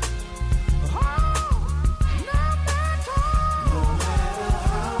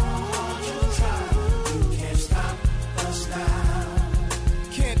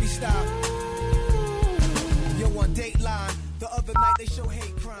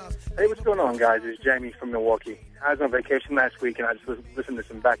 Hey, what's going on, guys? It's Jamie from Milwaukee. I was on vacation last week, and I just listened to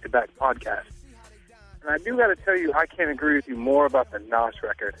some back-to-back podcasts. And I do got to tell you, I can't agree with you more about the Nas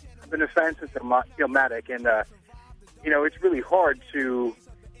record. I've been a fan since Illmatic, and, it's really hard to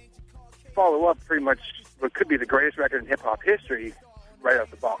follow up pretty much what could be the greatest record in hip-hop history right out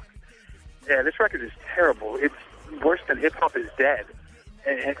the box. Yeah, this record is terrible. It's worse than Hip-Hop Is Dead,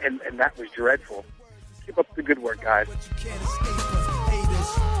 and that was dreadful. Keep up the good work, guys.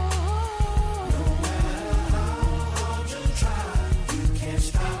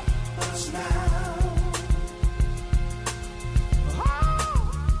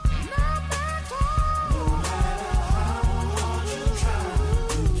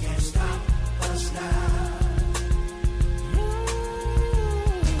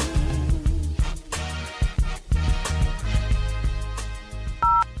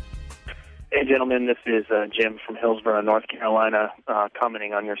 Hey, gentlemen, this is Jim from Hillsborough, North Carolina,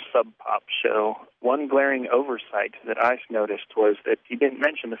 commenting on your Sub Pop show. One glaring oversight that I noticed was that you didn't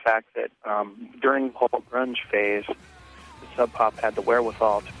mention the fact that during the whole grunge phase, the Sub Pop had the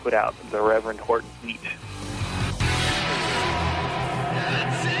wherewithal to put out the Reverend Horton Heat.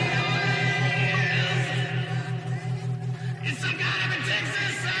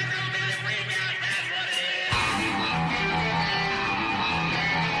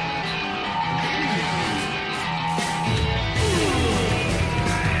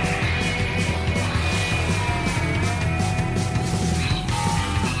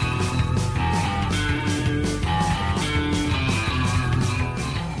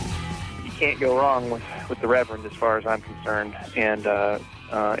 Can't go wrong with the Reverend as far as I'm concerned, and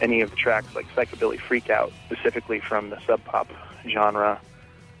any of the tracks like Psychobilly Freakout, specifically from the Sub Pop genre.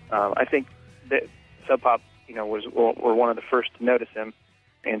 I think that Sub Pop, were one of the first to notice him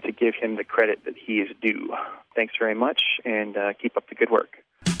and to give him the credit that he is due. Thanks very much, and keep up the good work.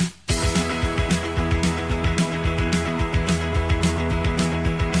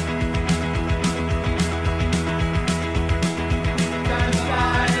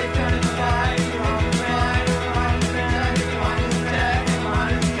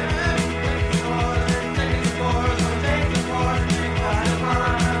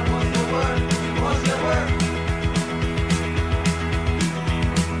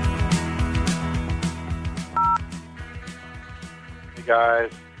 Guys,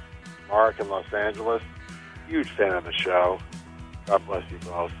 Mark in Los Angeles, huge fan of the show. God bless you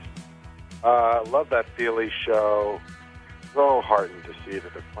both. Love that Feely show. So heartened to see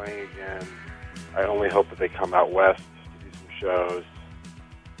that they're playing again. I only hope that they come out west to do some shows.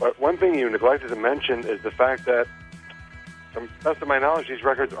 But one thing you neglected to mention is the fact that, to the best of my knowledge, these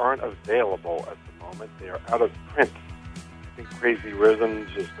records aren't available at the moment. They are out of print. I think Crazy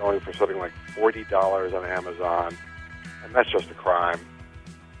Rhythms is going for something like $40 on Amazon. And that's just a crime.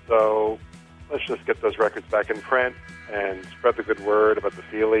 So let's just get those records back in print and spread the good word about the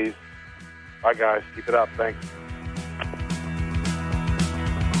Feelies. Bye, guys. Keep it up. Thanks.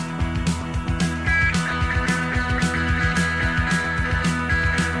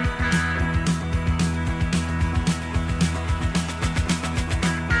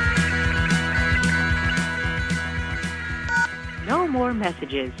 No more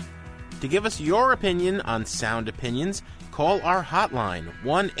messages. To give us your opinion on Sound Opinions, call our hotline,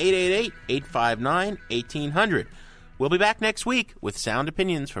 1-888-859-1800. We'll be back next week with Sound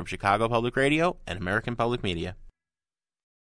Opinions from Chicago Public Radio and American Public Media.